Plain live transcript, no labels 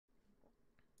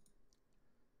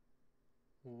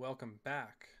Welcome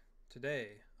back. Today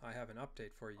I have an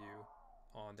update for you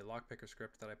on the Lockpicker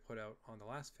script that I put out on the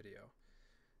last video.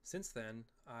 Since then,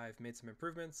 I've made some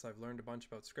improvements, I've learned a bunch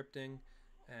about scripting,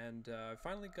 and I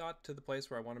finally got to the place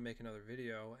where I want to make another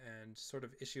video and sort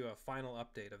of issue a final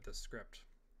update of this script.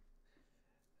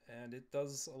 And it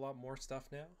does a lot more stuff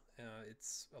now.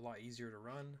 It's a lot easier to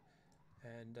run,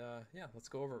 and yeah, let's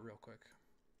go over it real quick.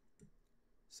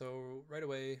 So right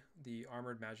away, the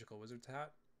Armored Magical Wizard's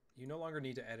Hat. You no longer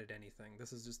need to edit anything.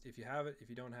 This is just if you have it. If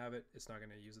you don't have it, it's not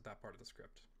going to use it that part of the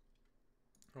script.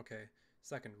 Okay,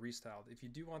 second, restyled. If you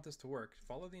do want this to work,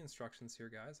 follow the instructions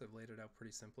here, guys. I've laid it out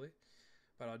pretty simply,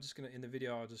 but in the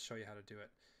video, I'll just show you how to do it.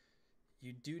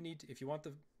 You do need to, if you want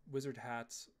the wizard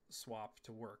hat swap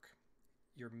to work,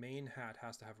 your main hat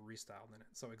has to have restyled in it.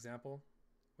 So example,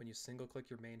 when you single click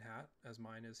your main hat, as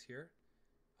mine is here,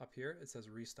 up here, it says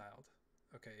restyled.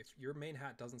 Okay, if your main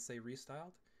hat doesn't say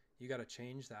restyled, you got to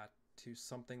change that to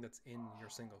something that's in your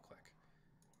single click.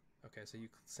 Okay, so you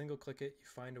single click it, you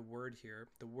find a word here.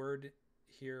 The word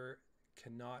here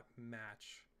cannot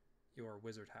match your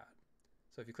wizard hat.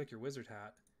 So if you click your wizard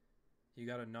hat, you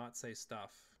got to not say stuff.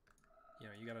 You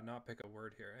know, you got to not pick a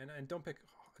word here, and don't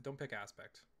pick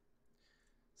aspect.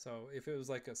 So if it was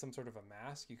like some sort of a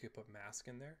mask, you could put mask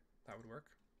in there. That would work.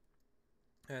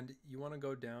 And you want to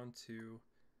go down to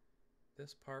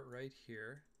this part right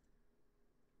here.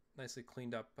 Nicely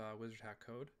cleaned up wizard hat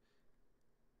code,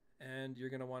 and you're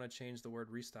going to want to change the word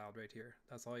restyled right here.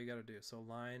 That's all you got to do. So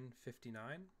line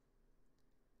 59,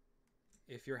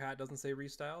 if your hat doesn't say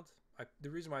restyled, the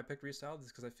reason why I picked restyled is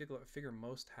because I figure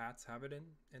most hats have it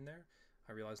in there.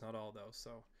 I realize not all though,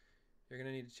 so you're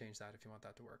going to need to change that if you want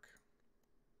that to work.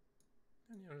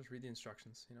 And just read the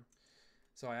instructions.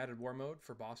 So I added war mode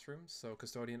for boss rooms. So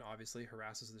custodian obviously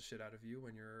harasses the shit out of you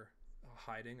when you're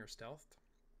hiding or stealthed.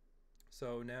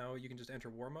 So now you can just enter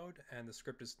war mode and the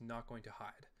script is not going to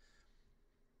hide.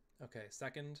 Okay,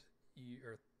 second,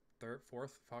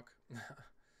 fourth, fuck.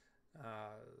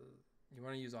 You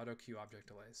want to use auto queue object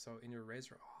delay. So in your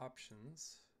razor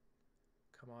options,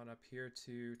 come on up here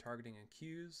to targeting and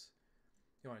queues.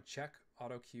 You want to check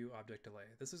auto queue object delay.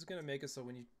 This is going to make it so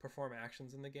when you perform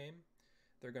actions in the game,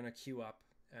 they're going to queue up.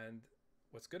 And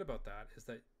what's good about that is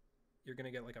that you're going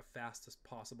to get like a fastest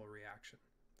possible reaction.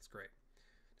 That's great.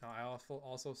 Now I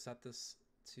also set this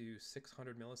to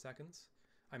 600 milliseconds.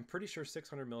 I'm pretty sure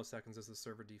 600 milliseconds is the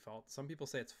server default. Some people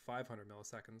say it's 500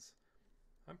 milliseconds.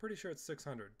 I'm pretty sure it's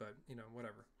 600, but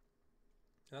whatever.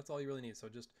 And that's all you really need. So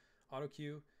just auto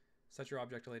queue, set your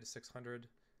object delay to 600.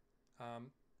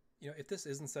 If this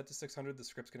isn't set to 600, the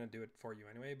script's going to do it for you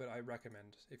anyway, but I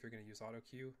recommend if you're going to use auto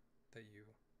queue that you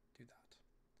do that.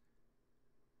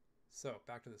 So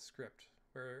back to the script.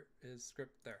 Where is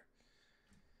script? There.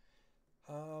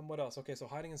 What else? Okay, so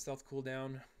hiding and stealth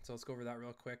cooldown. So let's go over that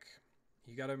real quick.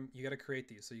 You gotta create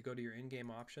these. So you go to your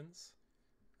in-game options,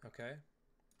 okay,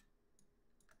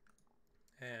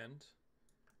 and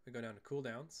we go down to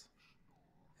cooldowns,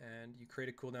 and you create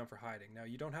a cooldown for hiding. Now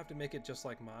you don't have to make it just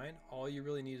like mine. All you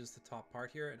really need is the top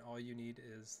part here, and all you need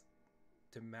is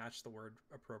to match the word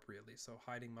appropriately. So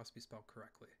hiding must be spelled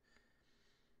correctly.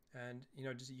 And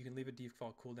you can leave a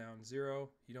default cooldown 0.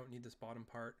 You don't need this bottom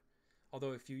part.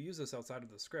 Although if you use this outside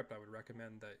of the script, I would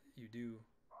recommend that you do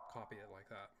copy it like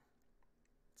that.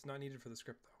 It's not needed for the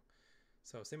script though.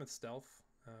 So same with stealth.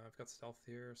 I've got stealth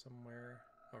here somewhere.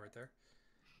 Oh, right there.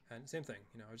 And same thing,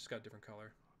 I just got a different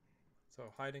color. So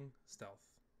hiding, stealth.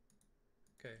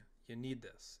 Okay, you need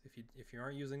this. If you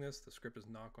aren't using this, the script is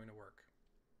not going to work.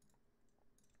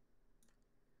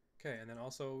 Okay, and then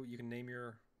also you can name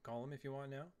your golem if you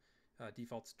want now.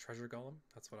 Default's treasure golem.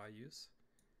 That's what I use.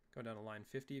 Go down to line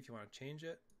 50 if you want to change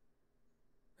it.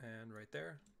 And right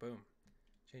there, boom.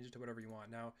 Change it to whatever you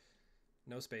want. Now,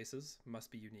 no spaces,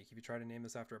 must be unique. If you try to name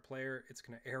this after a player, it's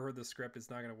going to error the script. It's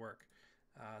not going to work.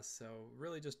 So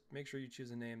really just make sure you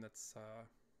choose a name that's,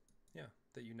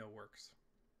 that works.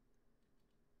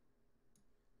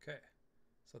 Okay,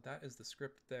 so that is the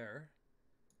script there.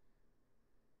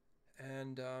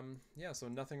 And yeah, so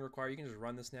nothing required. You can just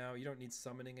run this now. You don't need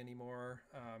summoning anymore.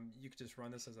 You could just run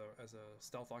this as a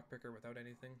stealth lockpicker without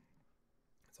anything.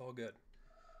 It's all good.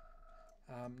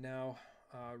 Now,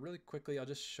 really quickly, I'll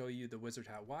just show you the wizard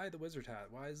hat. Why the wizard hat?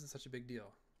 Why is it such a big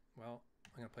deal? Well,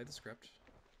 I'm going to play the script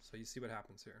so you see what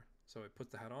happens here. So it puts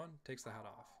the hat on, takes the hat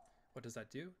off. What does that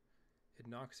do? It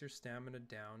knocks your stamina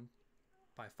down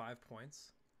by 5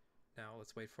 points. Now,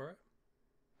 let's wait for it.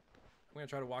 I'm going to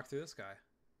try to walk through this guy.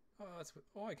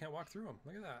 Oh, I can't walk through him.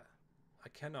 Look at that. I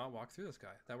cannot walk through this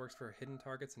guy. That works for hidden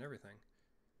targets and everything.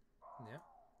 Yeah.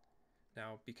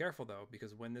 Now, be careful though,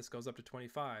 because when this goes up to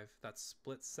 25, that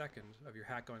split second of your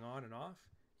hat going on and off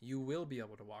you will be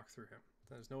able to walk through him.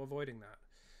 There's no avoiding that.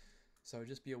 So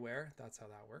just be aware, that's how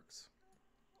that works.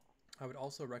 I would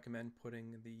also recommend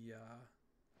putting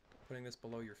putting this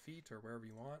below your feet or wherever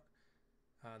you want.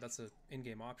 That's the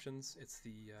in-game options. It's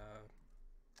the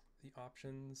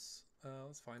options.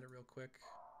 Let's find it real quick.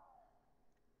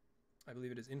 I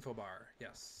believe it is info bar.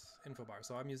 Yes, info bar.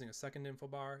 So I'm using a second info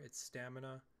bar. It's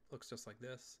stamina. Looks just like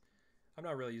this. I'm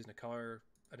not really using a color.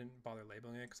 I didn't bother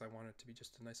labeling it because I want it to be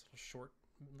just a nice little short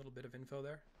little bit of info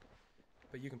there.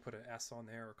 But you can put an S on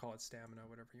there or call it stamina,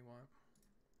 whatever you want.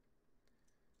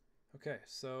 Okay,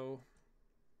 so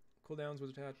cooldowns,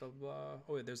 wizard hat, blah, blah, blah.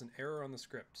 Oh, yeah, there's an error on the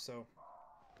script. So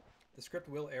the script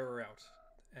will error out.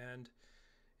 And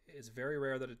it's very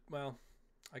rare that it, well,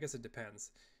 I guess it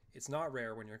depends. It's not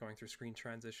rare when you're going through screen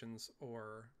transitions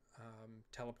or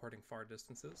teleporting far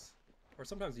distances, or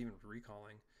sometimes even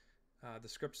recalling. The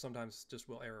script sometimes just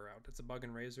will error out. It's a bug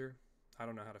in Razor. I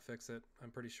don't know how to fix it.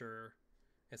 I'm pretty sure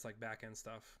it's like back-end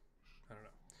stuff. I don't know.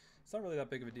 It's not really that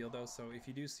big of a deal though, so if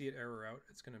you do see it error out,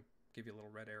 it's going to give you a little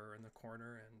red error in the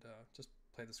corner, and just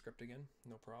play the script again,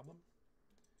 no problem.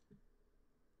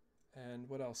 And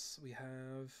what else? We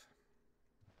have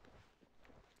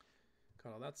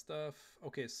got all that stuff.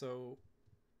 Okay, so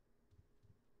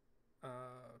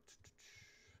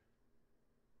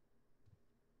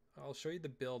I'll show you the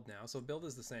build now. So build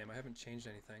is the same. I haven't changed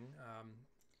anything.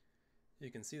 You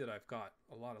can see that I've got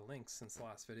a lot of links since the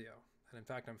last video. And in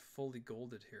fact, I'm fully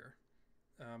golded here.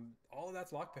 All of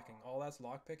that's lockpicking. All that's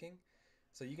lockpicking.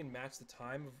 So you can match the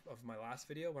time of my last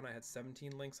video when I had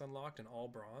 17 links unlocked and all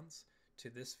bronze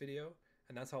to this video.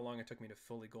 And that's how long it took me to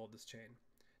fully gold this chain.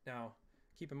 Now,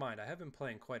 keep in mind, I have been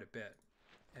playing quite a bit.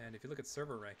 And if you look at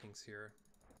server rankings here,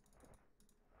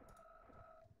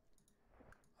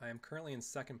 I am currently in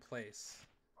second place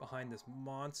behind this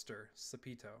monster,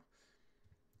 Sapito.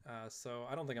 So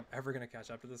I don't think I'm ever going to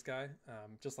catch up to this guy.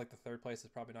 Just like the third place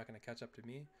is probably not going to catch up to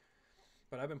me.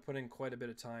 But I've been putting quite a bit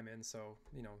of time in, so,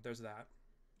 you know, there's that.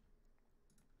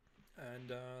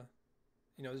 And,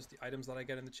 you know, just the items that I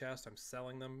get in the chest, I'm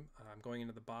selling them. I'm going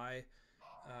into the buy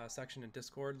section in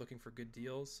Discord, looking for good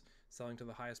deals, selling to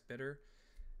the highest bidder.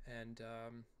 And,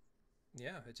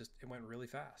 yeah, it went really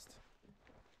fast.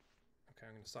 Okay,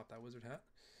 I'm going to stop that wizard hat.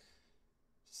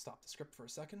 Stop the script for a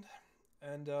second.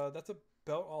 And that's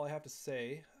about all I have to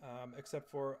say, except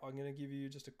for I'm going to give you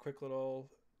just a quick little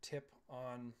tip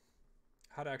on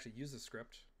how to actually use the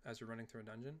script as you're running through a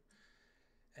dungeon,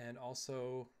 and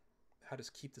also how to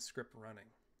keep the script running.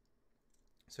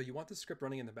 So you want the script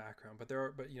running in the background,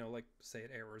 but you know, like say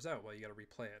it errors out, well, you got to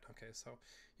replay it. Okay, so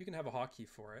you can have a hotkey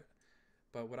for it,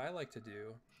 but what I like to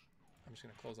do, I'm just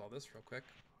going to close all this real quick.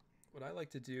 What I like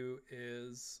to do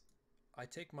is I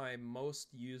take my most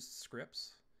used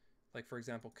scripts, like for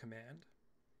example, command.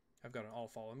 I've got an all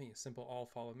follow me, simple all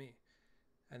follow me.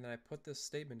 And then I put this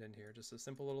statement in here, just a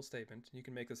simple little statement. You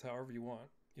can make this however you want.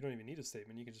 You don't even need a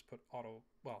statement. You can just put auto,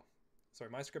 well, sorry,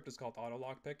 my script is called auto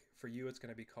lockpick. For you, it's going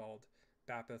to be called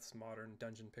Bapeths Modern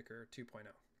Dungeon Picker 2.0.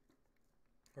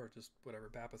 Or just whatever,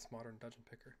 Bapeths Modern Dungeon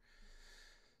Picker.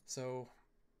 So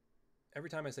every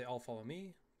time I say all follow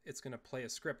me, it's going to play a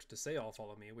script to say all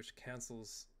follow me, which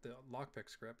cancels the lockpick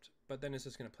script, but then it's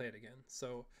just going to play it again.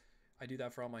 So I do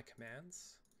that for all my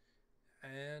commands.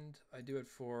 And I do it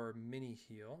for mini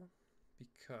heal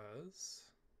because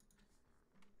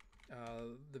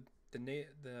the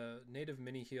native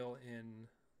mini heal in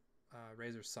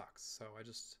Razor sucks. So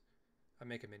I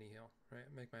make a mini heal, right?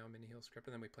 I make my own mini heal script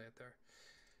and then we play it there.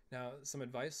 Now, some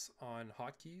advice on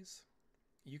hotkeys.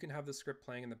 You can have the script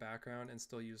playing in the background and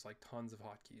still use like tons of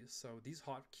hotkeys. So these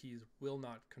hotkeys will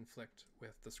not conflict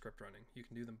with the script running. You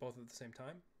can do them both at the same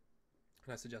time.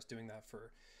 And I suggest doing that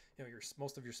for, you know,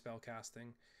 most of your spell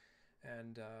casting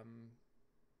and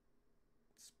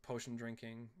potion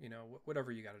drinking, you know,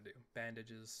 whatever you got to do,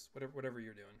 bandages, whatever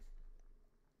you're doing.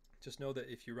 Just know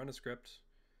that if you run a script,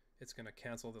 it's going to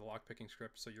cancel the lockpicking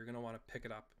script, so you're going to want to pick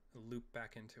it up and loop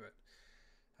back into it.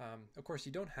 Of course,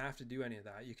 you don't have to do any of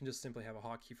that. You can just simply have a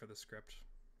hotkey for the script,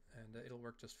 and it'll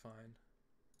work just fine.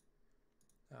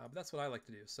 But that's what I like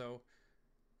to do. So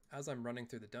as I'm running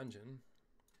through the dungeon,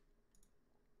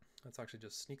 let's actually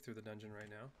just sneak through the dungeon right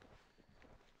now.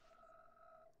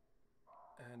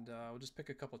 And we'll just pick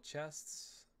a couple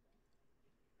chests.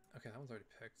 Okay, that one's already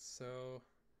picked. So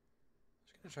I'm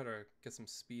just going to try to get some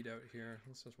speed out here.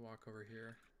 Let's just walk over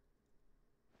here.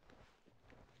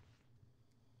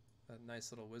 That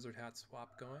nice little wizard hat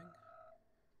swap going.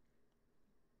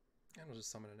 And we'll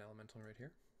just summon an elemental right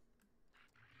here.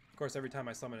 Of course, every time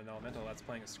I summon an elemental, that's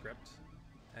playing a script.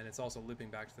 And it's also looping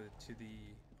back to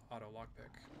the auto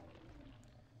lockpick.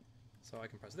 So I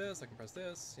can press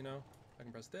this, you know. I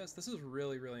can press this. This is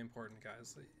really, really important,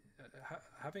 guys.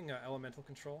 Having elemental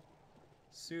control,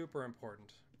 super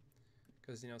important.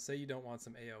 Because, you know, say you don't want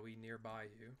some AoE nearby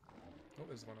you. Oh,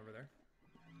 there's one over there.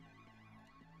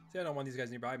 See, I don't want these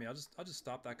guys nearby me. I'll just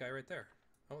stop that guy right there.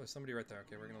 Oh, there's somebody right there.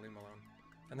 Okay, we're gonna leave him alone.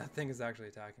 And that thing is actually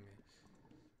attacking me.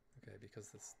 Okay, because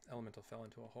this elemental fell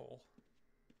into a hole.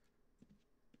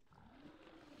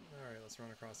 Alright, let's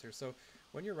run across here. So,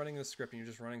 when you're running this script and you're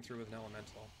just running through with an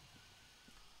elemental,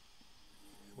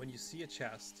 when you see a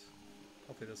chest,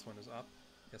 hopefully this one is up.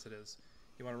 Yes, it is.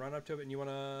 You want to run up to it and you want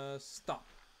to stop.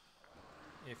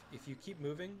 If you keep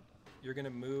moving, you're going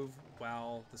to move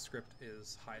while the script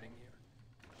is hiding you.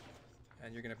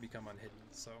 And you're going to become unhidden.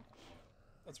 So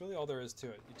that's really all there is to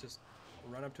it. You just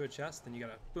run up to a chest, then you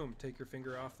got to, boom, take your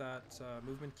finger off that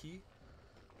movement key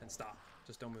and stop.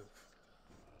 Just don't move.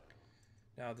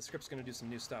 Now the script's going to do some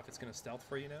new stuff. It's going to stealth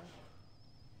for you now.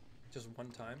 Just one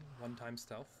time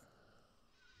stealth.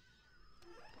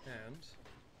 And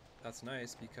that's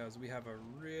nice because we have a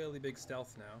really big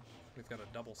stealth now. We've got a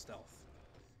double stealth.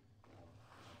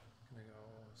 Gonna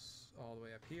go all the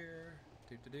way up here.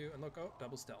 And look, oh,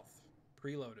 double stealth.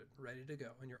 Preloaded, ready to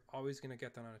go. And you're always gonna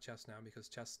get that on a chest now because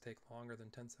chests take longer than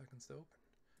 10 seconds to open.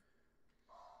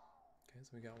 Okay,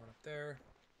 so we got one up there.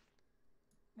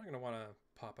 I'm not gonna wanna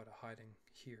pop out of hiding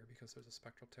here because there's a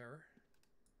spectral terror.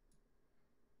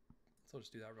 So I'll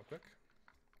just do that real quick.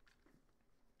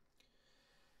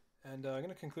 And I'm going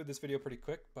to conclude this video pretty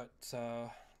quick, but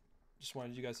just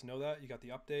wanted you guys to know that. You got the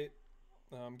update.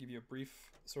 Give you a brief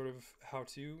sort of how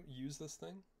to use this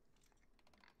thing.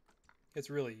 It's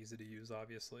really easy to use,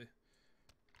 obviously.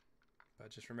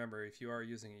 But just remember, if you are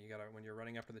using it, you gotta, when you're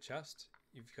running up to the chest,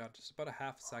 you've got just about a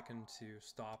half second to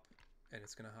stop, and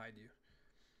it's going to hide you.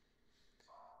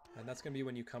 And that's going to be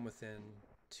when you come within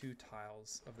 2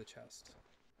 tiles of the chest.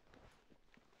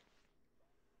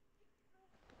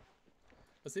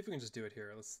 Let's see if we can just do it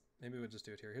here. Maybe we'll just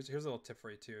do it here. Here's a little tip for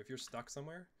you too. If you're stuck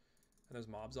somewhere and there's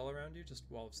mobs all around you, just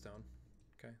wall of stone.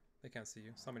 Okay, they can't see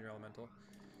you. Summon your elemental.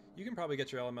 You can probably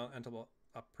get your elemental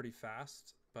up pretty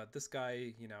fast, but this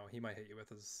guy, you know, he might hit you with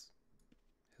his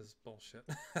bullshit.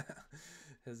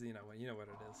 you know what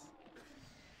it is.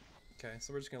 Okay,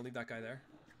 so we're just gonna leave that guy there.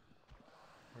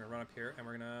 We're gonna run up here and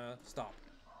we're gonna stop.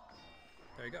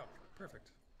 There you go.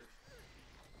 Perfect.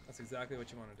 That's exactly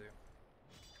what you want to do.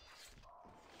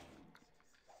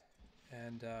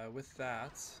 And with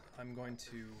that, I'm going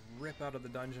to rip out of the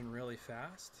dungeon really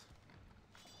fast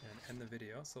and end the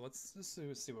video. So let's just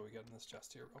see what we get in this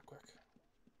chest here real quick.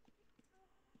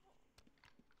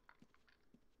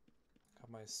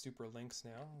 Got my super links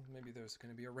now. Maybe there's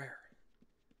going to be a rare.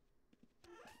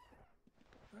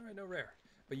 Alright, no rare.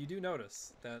 But you do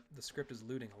notice that the script is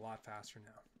looting a lot faster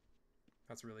now.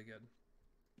 That's really good.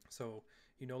 So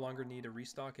you no longer need a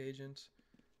restock agent.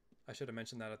 I should have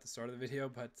mentioned that at the start of the video,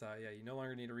 but yeah, you no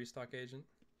longer need a restock agent.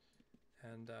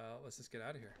 And let's just get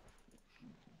out of here.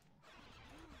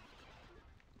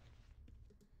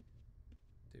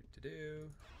 You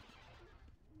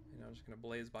know, I'm just going to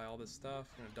blaze by all this stuff.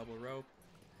 I'm going to double rope,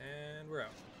 and we're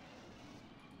out.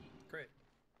 Great.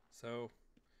 So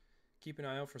keep an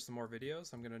eye out for some more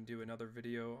videos. I'm going to do another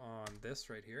video on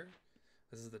this right here.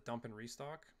 This is the dump and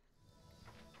restock.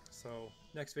 So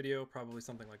next video, probably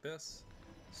something like this.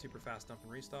 Super fast dump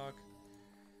and restock.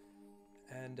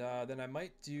 And then I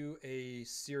might do a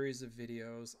series of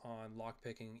videos on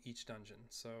lockpicking each dungeon.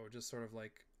 So just sort of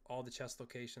like all the chest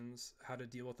locations, how to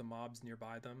deal with the mobs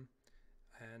nearby them,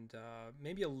 and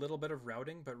maybe a little bit of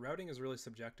routing, but routing is really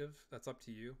subjective. That's up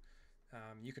to you.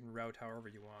 You can route however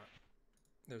you want.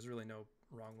 There's really no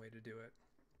wrong way to do it.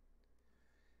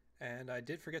 And I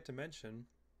did forget to mention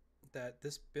that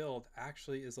this build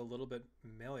actually is a little bit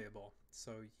malleable,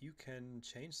 so you can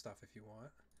change stuff if you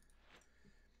want.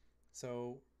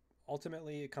 So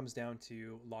ultimately it comes down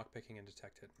to lockpicking and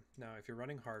detect hidden. Now if you're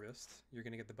running harvest, you're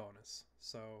going to get the bonus,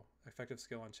 so effective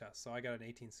skill on chest. So I got an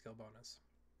 18 skill bonus.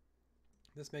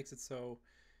 This makes it so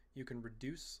you can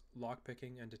reduce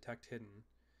lockpicking and detect hidden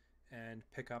and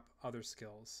pick up other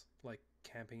skills, like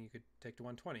camping you could take to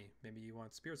 120. Maybe you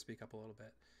want spirit speak up a little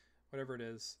bit. Whatever it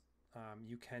is,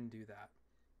 you can do that.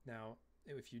 Now,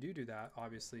 if you do that,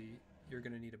 obviously you're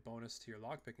going to need a bonus to your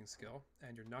lockpicking skill,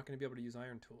 and you're not going to be able to use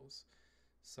iron tools.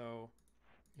 So,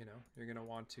 you know, you're going to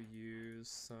want to use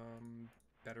some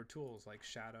better tools like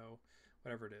shadow,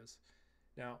 whatever it is.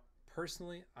 Now,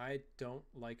 personally, I don't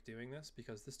like doing this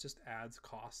because this just adds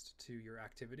cost to your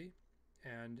activity,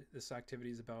 and this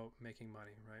activity is about making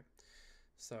money, right?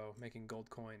 So, making gold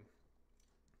coin.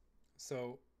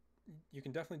 So, you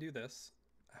can definitely do this.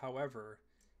 However,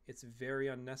 it's very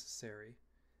unnecessary,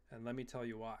 and let me tell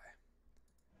you why.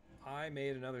 I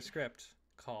made another script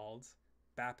called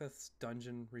Bapeth's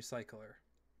Dungeon Recycler.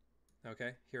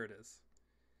 Okay, here it is.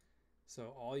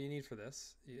 So all you need for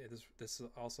this is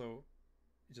also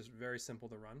just very simple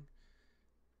to run.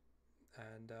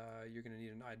 And you're going to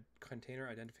need a container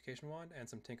identification wand and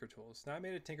some tinker tools. Now I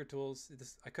made it tinker tools.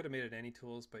 I could have made it any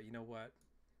tools, but you know what?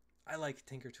 I like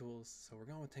tinker tools, so we're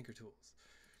going with tinker tools.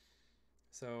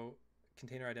 So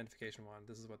container identification wand,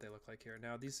 this is what they look like here.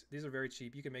 Now these are very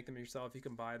cheap. You can make them yourself. You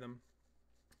can buy them.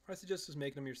 I suggest just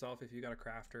making them yourself if you got a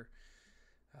crafter.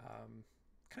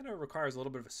 Kind of requires a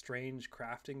little bit of a strange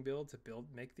crafting build to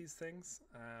make these things.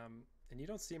 And you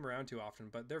don't see them around too often,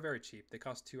 but they're very cheap. They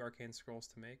cost 2 arcane scrolls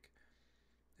to make.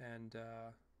 And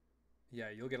yeah,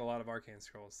 you'll get a lot of arcane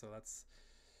scrolls, so that's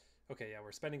okay. Yeah,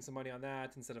 we're spending some money on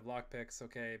that instead of lockpicks.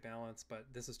 Okay, balance, but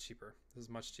this is cheaper. This is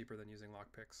much cheaper than using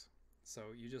lockpicks. So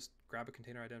you just grab a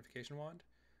container identification wand,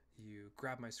 you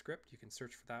grab my script, you can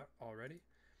search for that already,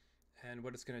 and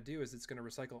what it's going to do is it's going to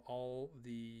recycle all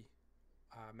the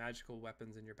magical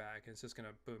weapons in your bag, and it's just going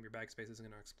to boom, your bag space is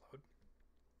going to explode.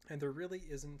 And there really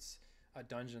isn't a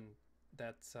dungeon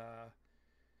that's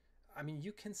I mean,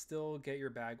 you can still get your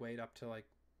bag weight up to like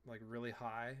really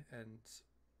high, and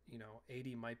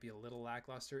 80 might be a little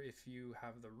lackluster if you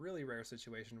have the really rare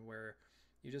situation where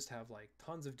you just have like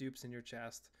tons of dupes in your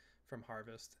chest from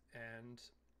harvest and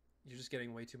you're just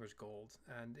getting way too much gold,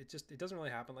 and it doesn't really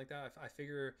happen like that. I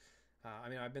figure I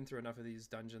mean, I've been through enough of these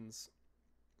dungeons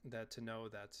that to know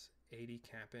that 80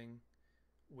 camping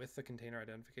with the container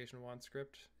identification wand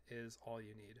script is all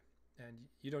you need. And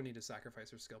you don't need to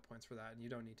sacrifice your skill points for that, and you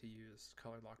don't need to use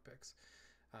colored lockpicks.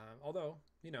 Although,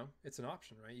 it's an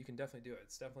option, right? You can definitely do it.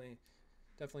 It's definitely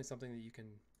something that you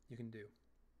can do.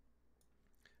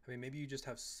 I mean, maybe you just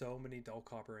have so many dull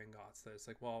copper ingots that it's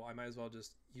like, well, I might as well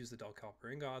just use the dull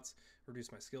copper ingots,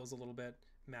 reduce my skills a little bit,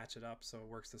 match it up so it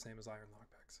works the same as iron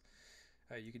lockpicks.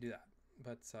 You could do that.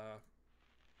 But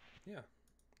yeah,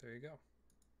 there you go.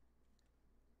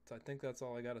 So I think that's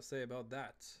all I got to say about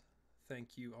that.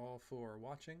 Thank you all for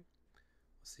watching.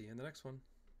 We'll see you in the next one.